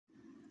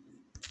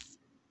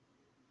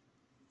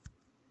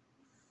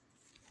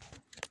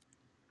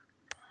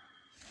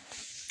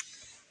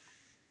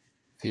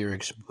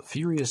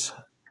Furious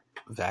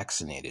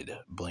vaccinated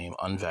blame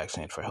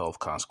unvaccinated for health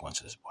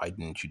consequences. Why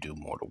didn't you do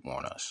more to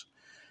warn us?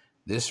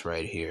 This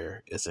right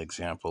here is an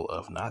example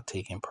of not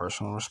taking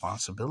personal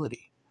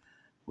responsibility.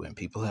 When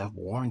people have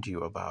warned you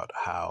about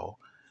how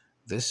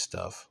this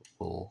stuff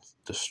will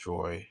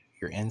destroy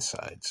your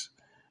insides,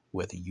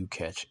 whether you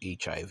catch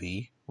HIV,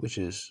 which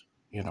is,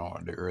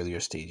 the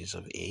earlier stages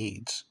of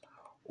AIDS,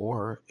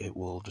 or it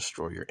will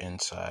destroy your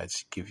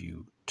insides, give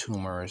you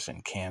tumors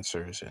and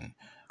cancers and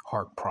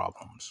heart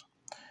problems.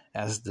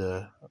 As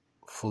the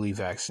fully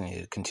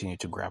vaccinated continue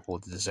to grapple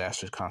with the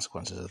disastrous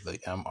consequences of the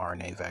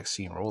mRNA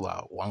vaccine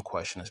rollout, one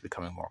question is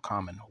becoming more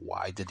common.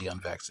 Why did the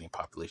unvaccinated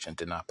population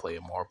did not play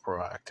a more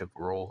proactive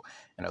role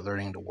in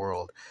alerting the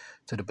world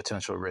to the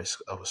potential risk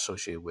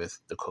associated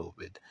with the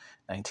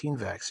COVID-19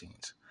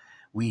 vaccines?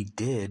 We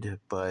did,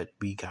 but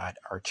we got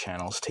our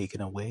channels taken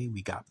away.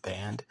 We got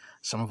banned.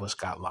 Some of us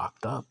got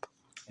locked up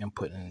and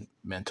put in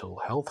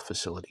mental health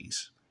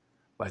facilities.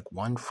 Like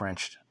one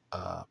French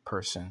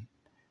person,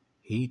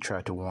 he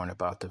tried to warn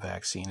about the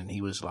vaccine and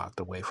he was locked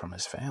away from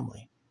his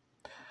family.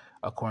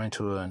 According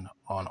to an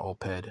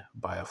op-ed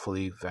by a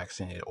fully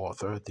vaccinated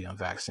author, the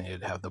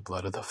unvaccinated have the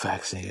blood of the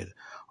vaccinated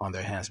on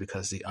their hands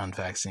because the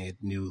unvaccinated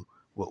knew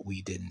what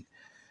we didn't.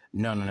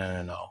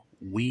 No.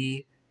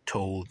 We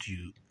told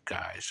you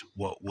guys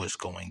what was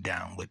going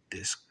down with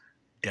this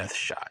death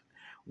shot.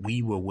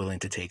 We were willing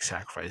to take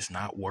sacrifice,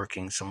 not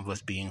working, some of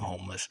us being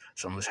homeless,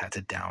 some of us had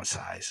to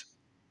downsize.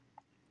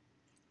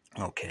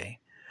 Okay.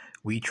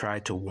 We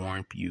tried to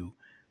warn you,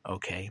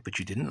 okay, but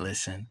you didn't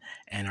listen,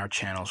 and our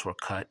channels were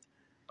cut,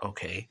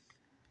 okay.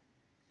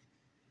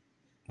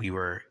 We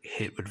were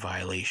hit with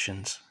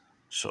violations,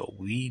 so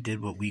we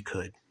did what we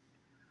could.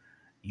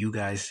 You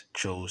guys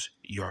chose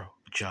your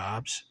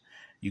jobs.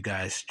 You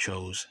guys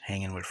chose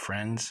hanging with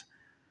friends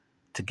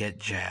to get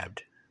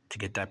jabbed, to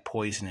get that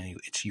poison in you.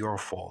 It's your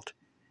fault.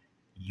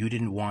 You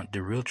didn't want,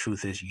 the real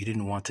truth is you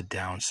didn't want to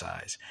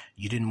downsize.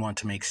 You didn't want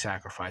to make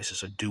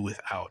sacrifices or do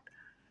without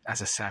as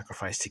a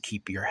sacrifice to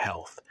keep your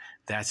health.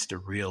 That's the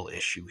real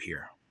issue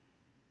here.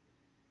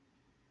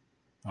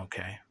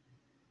 Okay.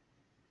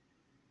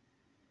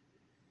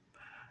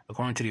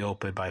 According to the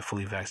op-ed by a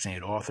fully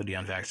vaccinated author, the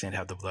unvaccinated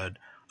have the blood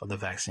of the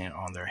vaccinated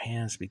on their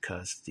hands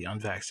because the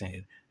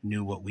unvaccinated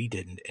knew what we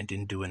didn't and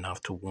didn't do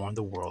enough to warn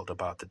the world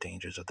about the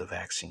dangers of the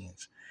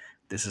vaccines.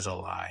 This is a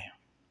lie.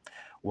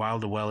 While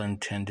the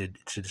well-intended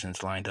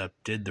citizens lined up,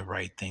 did the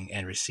right thing,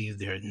 and received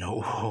their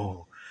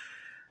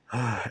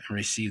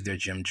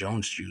Jim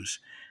Jones juice,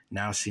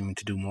 now seeming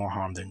to do more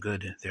harm than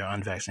good, their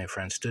unvaccinated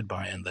friends stood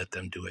by and let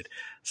them do it.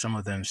 Some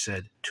of them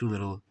said too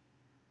little.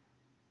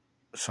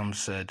 Some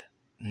said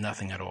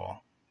nothing at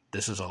all.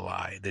 This is a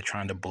lie. They're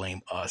trying to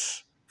blame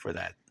us for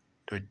that.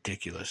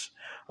 Ridiculous.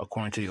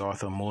 According to the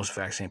author, most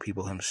vaccinated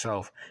people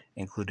himself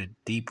included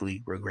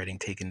deeply regretting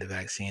taking the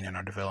vaccine and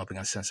are developing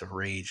a sense of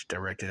rage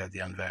directed at the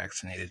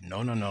unvaccinated.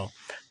 No.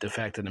 The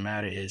fact of the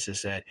matter is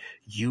that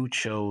you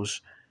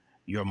chose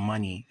your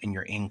money and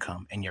your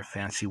income and your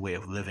fancy way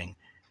of living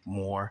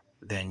more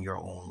than your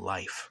own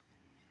life.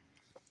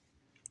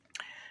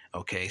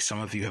 Okay,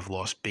 some of you have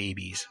lost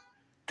babies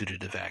due to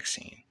the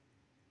vaccine.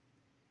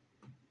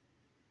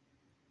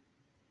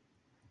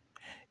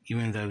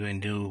 Even though they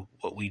knew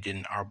what we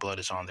didn't, our blood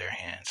is on their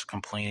hands.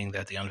 Complaining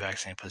that the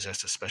unvaccinated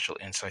possessed a special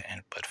insight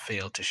but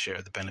failed to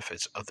share the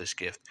benefits of this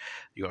gift,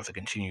 the author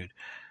continued.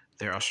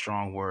 There are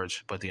strong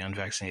words, but the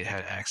unvaccinated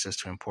had access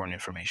to important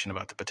information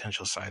about the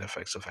potential side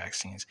effects of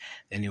vaccines.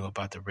 They knew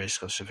about the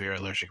risk of severe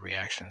allergic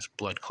reactions,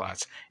 blood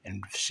clots,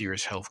 and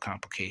serious health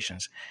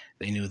complications.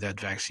 They knew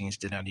that vaccines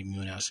did not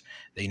immune us.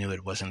 They knew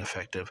it wasn't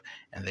effective,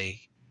 and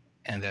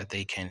that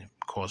they can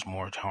cause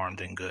more harm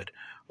than good.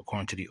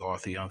 According to the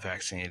author, the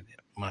unvaccinated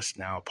must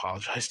now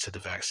apologize to the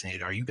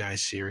vaccinated. Are you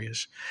guys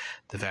serious?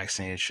 The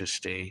vaccinated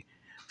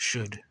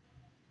should,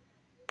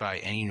 by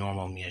any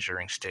normal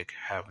measuring stick,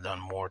 have done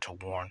more to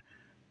warn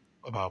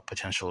about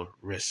potential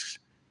risks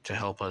to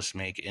help us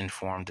make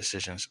informed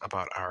decisions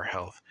about our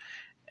health.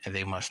 And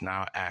they must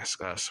now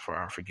ask us for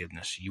our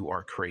forgiveness. You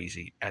are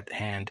crazy. At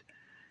hand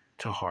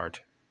to heart,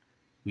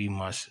 we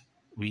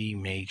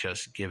may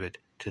just give it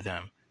to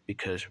them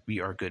because we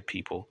are good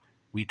people.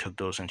 We took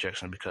those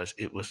injections because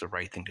it was the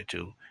right thing to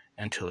do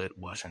until it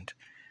wasn't.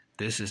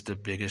 This is the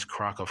biggest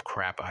crock of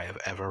crap I have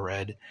ever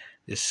read.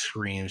 This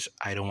screams,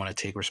 I don't want to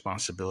take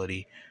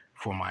responsibility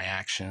for my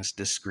actions.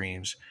 This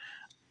screams,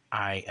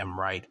 I am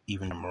right,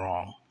 even I'm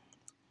wrong.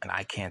 And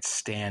I can't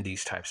stand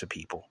these types of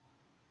people.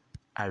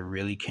 I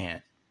really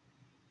can't.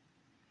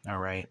 All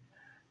right.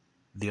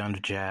 The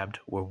unjabbed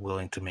were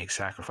willing to make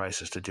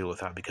sacrifices to deal with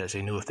that because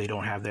they knew if they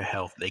don't have their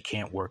health, they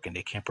can't work and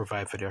they can't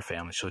provide for their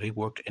families. So they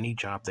worked any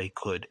job they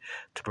could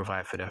to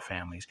provide for their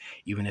families,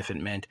 even if it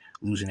meant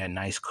losing that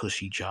nice,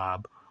 cushy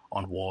job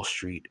on Wall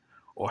Street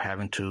or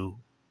having to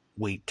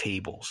wait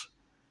tables.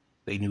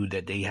 They knew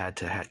that they had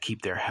to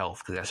keep their health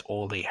because that's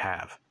all they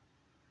have.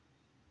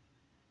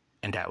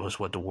 And that was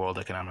what the World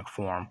Economic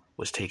Forum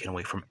was taking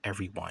away from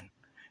everyone.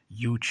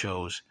 You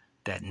chose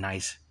that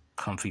nice,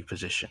 comfy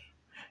position.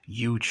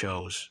 You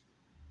chose,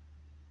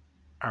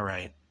 all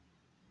right,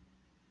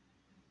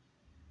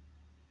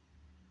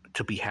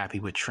 to be happy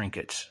with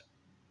trinkets.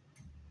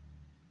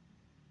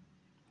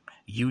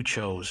 You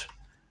chose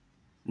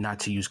not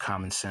to use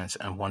common sense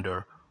and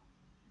wonder,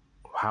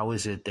 how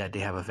is it that they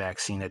have a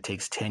vaccine that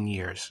takes 10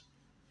 years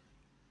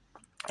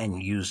and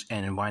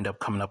wind up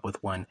coming up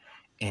with one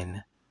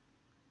in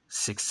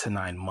 6 to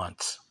 9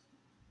 months?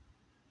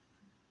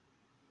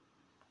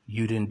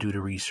 You didn't do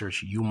the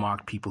research. You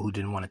mocked people who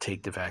didn't want to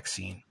take the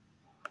vaccine,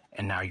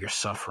 and now you're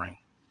suffering.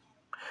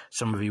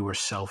 Some of you were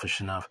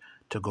selfish enough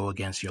to go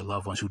against your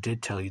loved ones who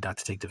did tell you not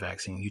to take the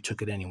vaccine. You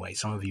took it anyway.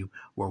 Some of you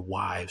were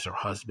wives or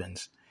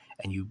husbands,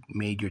 and you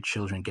made your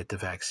children get the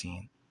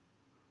vaccine,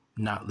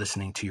 not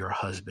listening to your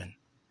husband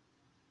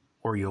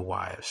or your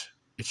wives.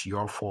 It's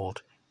your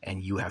fault,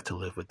 and you have to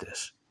live with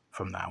this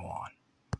from now on.